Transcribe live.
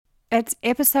It's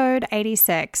episode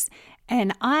 86,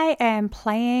 and I am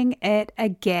playing it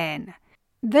again.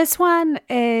 This one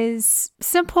is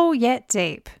simple yet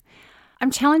deep.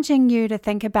 I'm challenging you to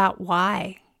think about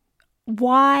why.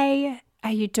 Why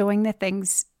are you doing the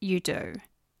things you do?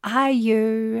 Are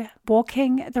you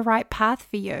walking the right path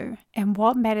for you? And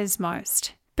what matters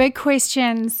most? Big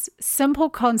questions, simple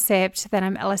concept that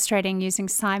I'm illustrating using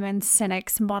Simon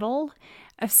Sinek's model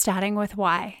of starting with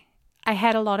why. I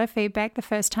had a lot of feedback the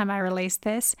first time I released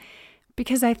this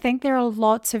because I think there are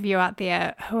lots of you out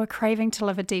there who are craving to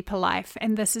live a deeper life,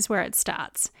 and this is where it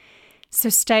starts. So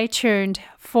stay tuned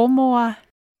for more.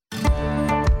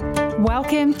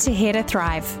 Welcome to Here to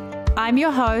Thrive. I'm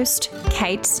your host,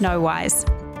 Kate Snowwise.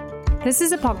 This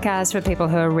is a podcast for people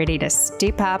who are ready to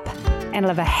step up and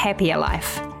live a happier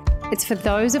life. It's for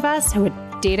those of us who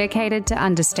are dedicated to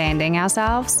understanding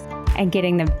ourselves and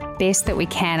getting the best that we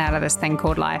can out of this thing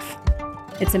called life.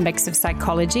 It's a mix of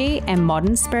psychology and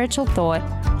modern spiritual thought,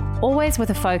 always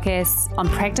with a focus on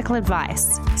practical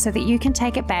advice so that you can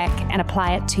take it back and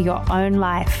apply it to your own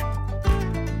life.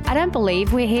 I don't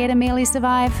believe we're here to merely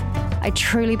survive. I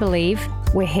truly believe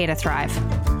we're here to thrive.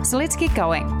 So let's get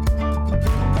going.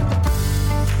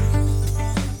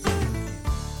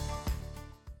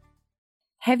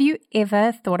 Have you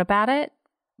ever thought about it?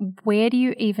 Where do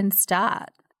you even start?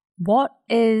 What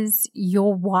is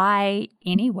your why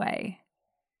anyway?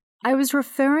 I was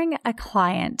referring a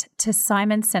client to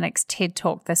Simon Sinek's TED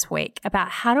Talk this week about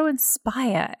how to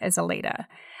inspire as a leader.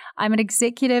 I'm an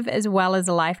executive as well as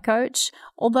a life coach.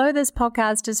 Although this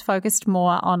podcast is focused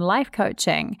more on life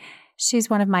coaching, she's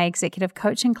one of my executive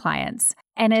coaching clients.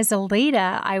 And as a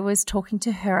leader, I was talking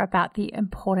to her about the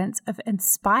importance of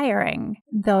inspiring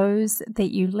those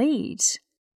that you lead.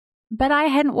 But I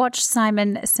hadn't watched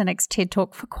Simon Sinek's TED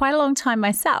Talk for quite a long time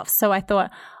myself, so I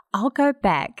thought, I'll go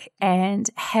back and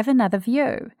have another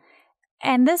view.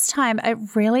 And this time it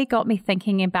really got me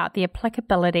thinking about the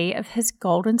applicability of his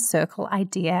golden circle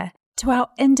idea to our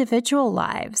individual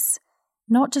lives,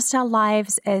 not just our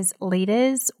lives as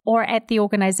leaders or at the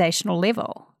organizational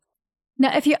level.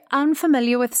 Now, if you're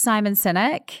unfamiliar with Simon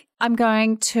Sinek, I'm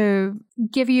going to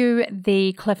give you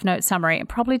the Cliff Note summary and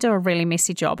probably do a really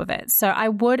messy job of it. So I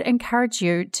would encourage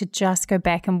you to just go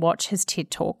back and watch his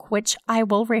TED Talk, which I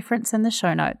will reference in the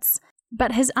show notes.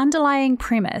 But his underlying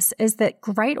premise is that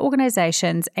great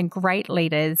organizations and great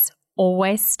leaders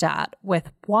always start with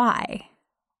why.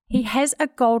 He has a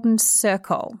golden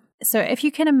circle. So if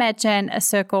you can imagine a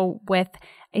circle with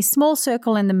a small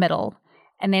circle in the middle,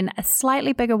 and then a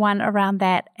slightly bigger one around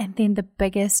that, and then the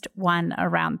biggest one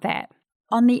around that.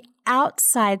 On the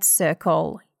outside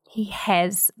circle, he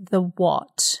has the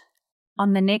what.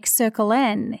 On the next circle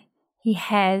in, he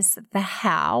has the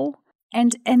how.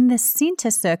 And in the center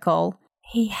circle,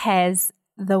 he has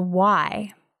the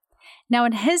why. Now,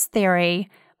 in his theory,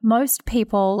 most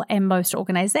people and most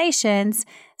organizations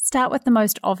start with the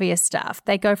most obvious stuff.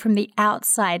 They go from the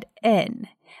outside in.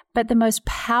 But the most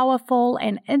powerful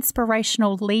and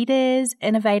inspirational leaders,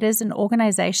 innovators, and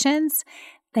organizations,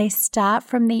 they start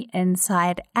from the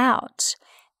inside out.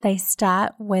 They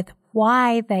start with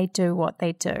why they do what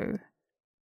they do.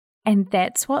 And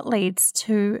that's what leads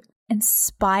to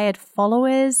inspired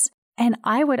followers, and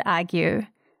I would argue,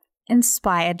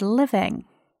 inspired living.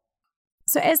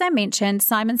 So as I mentioned,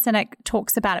 Simon Sinek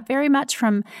talks about it very much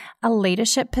from a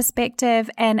leadership perspective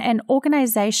and an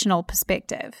organizational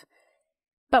perspective.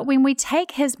 But when we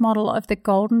take his model of the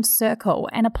golden circle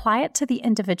and apply it to the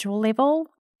individual level,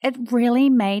 it really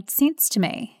made sense to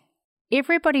me.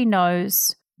 Everybody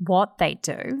knows what they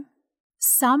do.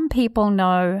 Some people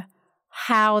know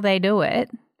how they do it,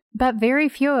 but very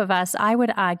few of us, I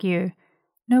would argue,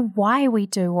 know why we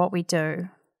do what we do,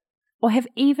 or have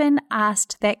even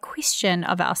asked that question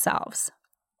of ourselves.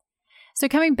 So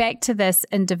coming back to this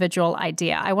individual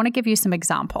idea, I want to give you some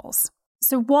examples.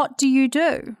 So what do you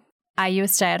do? Are you a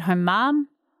stay-at-home mom?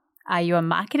 Are you a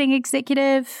marketing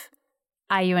executive?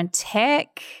 Are you in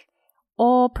tech?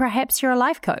 Or perhaps you're a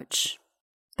life coach?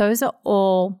 Those are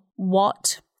all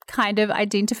what kind of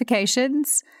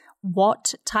identifications,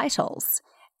 what titles.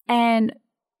 And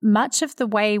much of the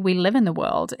way we live in the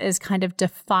world is kind of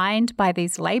defined by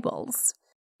these labels.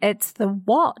 It's the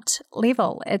what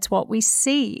level. It's what we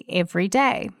see every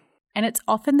day. And it's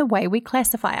often the way we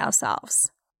classify ourselves.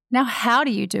 Now, how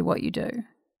do you do what you do?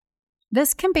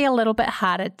 This can be a little bit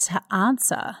harder to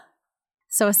answer.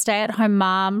 So a stay-at-home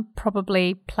mom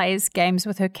probably plays games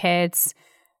with her kids,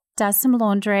 does some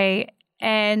laundry,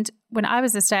 and when I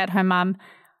was a stay-at-home mom,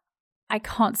 I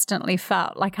constantly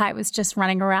felt like I was just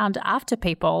running around after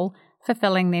people,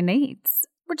 fulfilling their needs,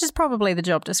 which is probably the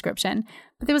job description.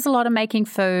 But there was a lot of making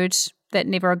food, that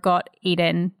never got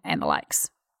eaten and the likes.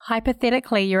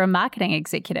 Hypothetically, you're a marketing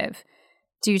executive.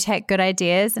 Do you take good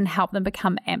ideas and help them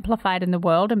become amplified in the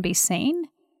world and be seen?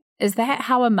 Is that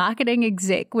how a marketing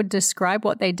exec would describe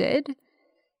what they did?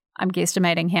 I'm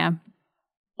guesstimating here.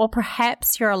 Or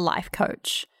perhaps you're a life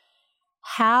coach.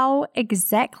 How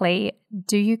exactly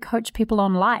do you coach people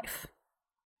on life?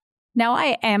 Now,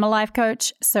 I am a life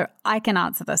coach, so I can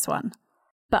answer this one,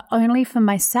 but only for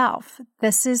myself.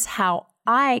 This is how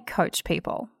I coach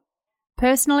people.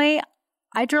 Personally,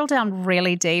 I drill down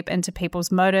really deep into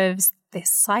people's motives, their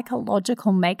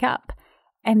psychological makeup,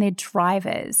 and their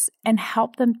drivers, and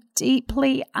help them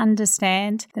deeply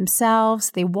understand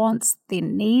themselves, their wants, their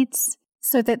needs,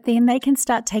 so that then they can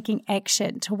start taking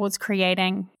action towards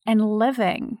creating and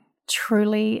living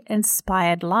truly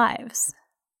inspired lives.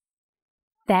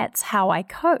 That's how I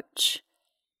coach.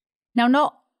 Now,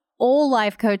 not all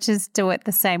life coaches do it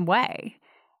the same way.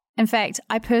 In fact,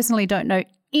 I personally don't know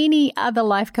any other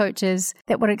life coaches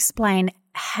that would explain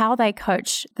how they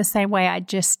coach the same way I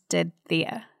just did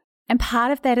there. And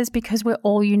part of that is because we're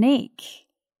all unique.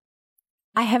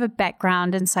 I have a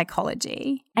background in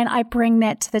psychology, and I bring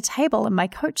that to the table in my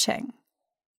coaching.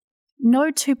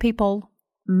 No two people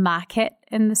market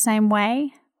in the same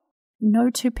way. No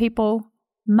two people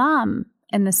mum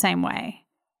in the same way.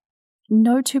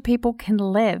 No two people can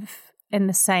live in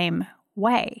the same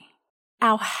way.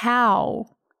 Our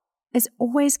how is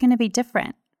always going to be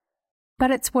different,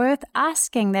 but it's worth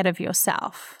asking that of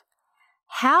yourself.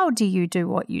 How do you do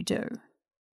what you do?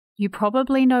 You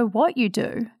probably know what you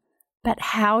do, but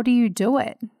how do you do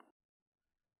it?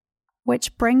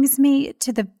 Which brings me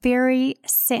to the very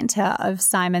center of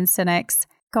Simon Sinek's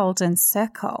golden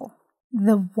circle,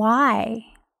 the why.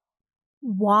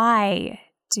 Why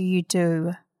do you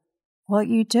do what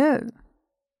you do?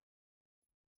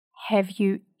 Have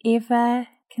you ever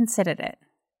considered it?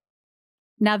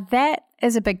 Now that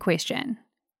is a big question,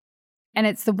 and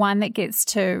it's the one that gets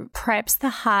to perhaps the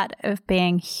heart of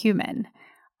being human.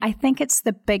 I think it's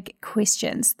the big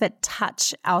questions that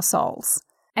touch our souls,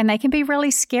 and they can be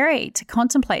really scary to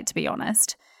contemplate, to be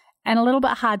honest, and a little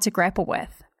bit hard to grapple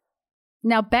with.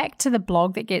 Now back to the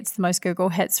blog that gets the most Google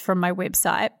hits from my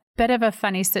website. Bit of a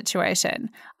funny situation.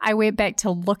 I went back to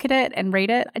look at it and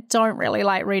read it. I don't really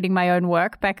like reading my own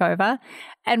work back over,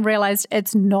 and realized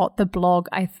it's not the blog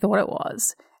I thought it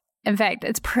was. In fact,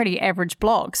 it's a pretty average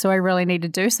blog, so I really need to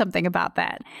do something about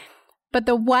that. But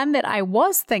the one that I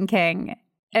was thinking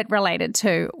it related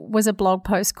to was a blog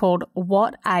post called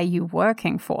What Are You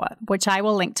Working For?, which I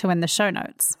will link to in the show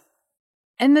notes.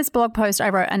 In this blog post I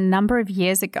wrote a number of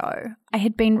years ago, I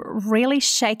had been really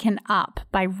shaken up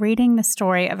by reading the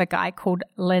story of a guy called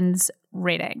Linz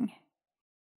Redding.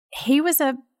 He was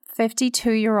a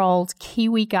 52-year-old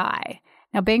Kiwi guy.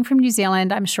 Now, being from New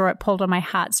Zealand, I'm sure it pulled on my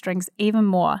heartstrings even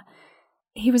more.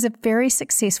 He was a very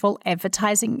successful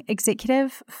advertising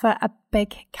executive for a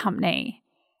big company,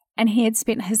 and he had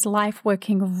spent his life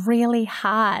working really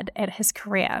hard at his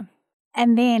career.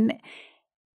 And then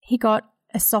he got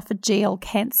esophageal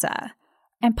cancer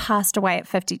and passed away at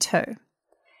 52.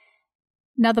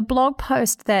 Now, the blog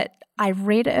post that I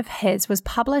read of his was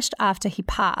published after he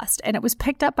passed, and it was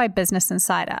picked up by Business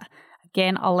Insider.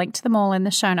 Again, I'll link to them all in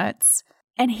the show notes.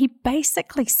 And he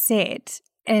basically said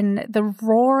in the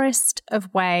rawest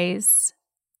of ways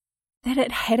that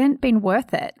it hadn't been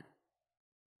worth it.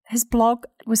 His blog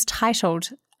was titled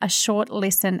A Short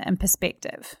Lesson in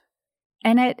Perspective.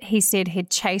 In it, he said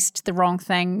he'd chased the wrong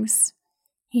things,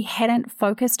 he hadn't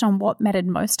focused on what mattered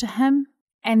most to him,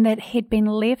 and that he'd been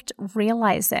left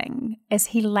realizing as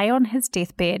he lay on his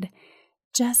deathbed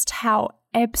just how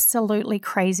absolutely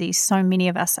crazy so many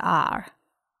of us are.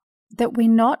 That we're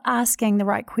not asking the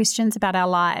right questions about our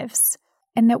lives,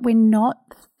 and that we're not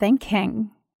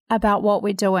thinking about what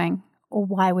we're doing or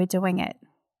why we're doing it.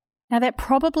 Now, that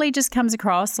probably just comes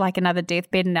across like another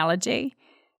deathbed analogy,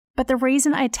 but the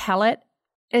reason I tell it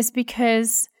is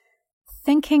because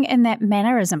thinking in that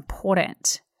manner is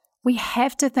important. We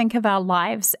have to think of our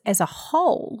lives as a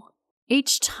whole.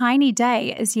 Each tiny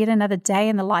day is yet another day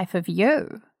in the life of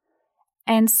you.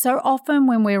 And so often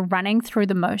when we're running through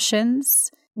the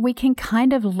motions, we can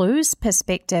kind of lose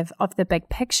perspective of the big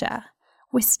picture.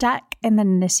 We're stuck in the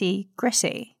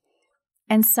nitty-gritty.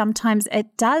 And sometimes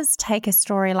it does take a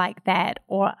story like that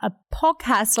or a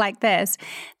podcast like this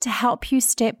to help you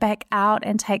step back out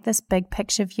and take this big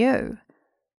picture view.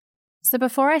 So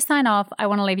before I sign off, I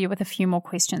want to leave you with a few more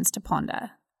questions to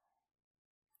ponder.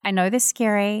 I know they're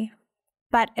scary,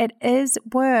 but it is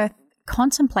worth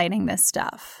contemplating this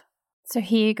stuff. So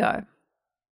here you go.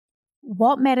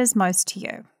 What matters most to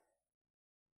you?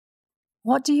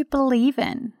 What do you believe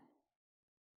in?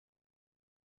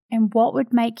 And what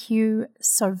would make you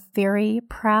so very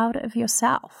proud of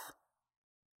yourself?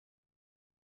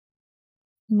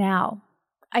 Now,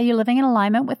 are you living in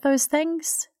alignment with those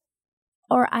things?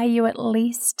 Or are you at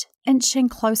least inching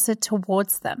closer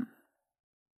towards them?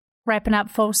 Wrapping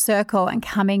up full circle and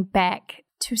coming back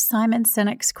to Simon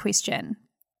Sinek's question,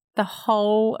 the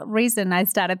whole reason I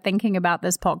started thinking about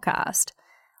this podcast.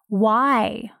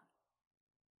 Why?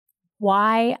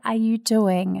 Why are you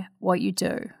doing what you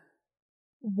do?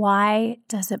 Why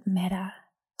does it matter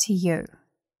to you?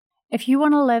 If you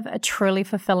want to live a truly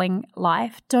fulfilling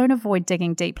life, don't avoid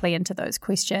digging deeply into those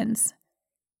questions.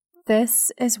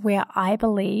 This is where I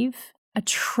believe a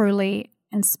truly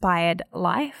inspired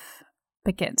life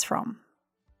begins from.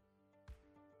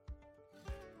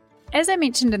 As I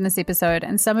mentioned in this episode,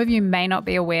 and some of you may not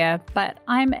be aware, but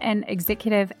I'm an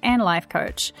executive and life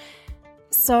coach.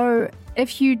 So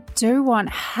if you do want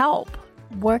help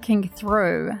working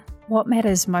through what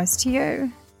matters most to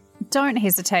you, don't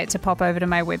hesitate to pop over to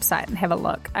my website and have a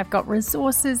look. I've got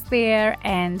resources there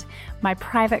and my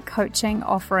private coaching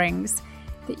offerings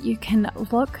that you can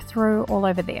look through all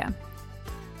over there.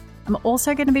 I'm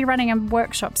also going to be running a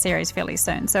workshop series fairly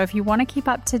soon. So if you want to keep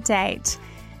up to date,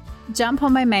 jump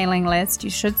on my mailing list. You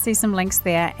should see some links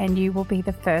there and you will be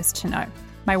the first to know.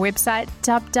 My website,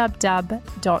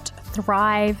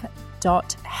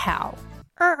 www.thrive.how.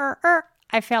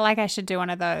 I feel like I should do one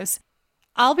of those.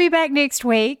 I'll be back next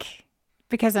week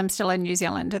because I'm still in New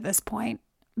Zealand at this point.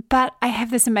 But I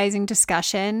have this amazing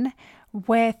discussion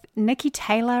with Nikki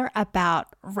Taylor about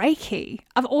Reiki.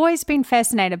 I've always been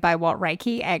fascinated by what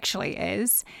Reiki actually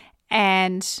is.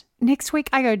 And next week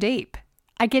I go deep.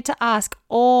 I get to ask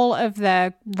all of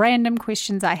the random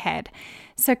questions I had.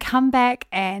 So come back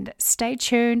and stay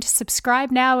tuned.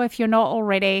 Subscribe now if you're not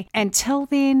already. Until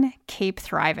then, keep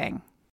thriving.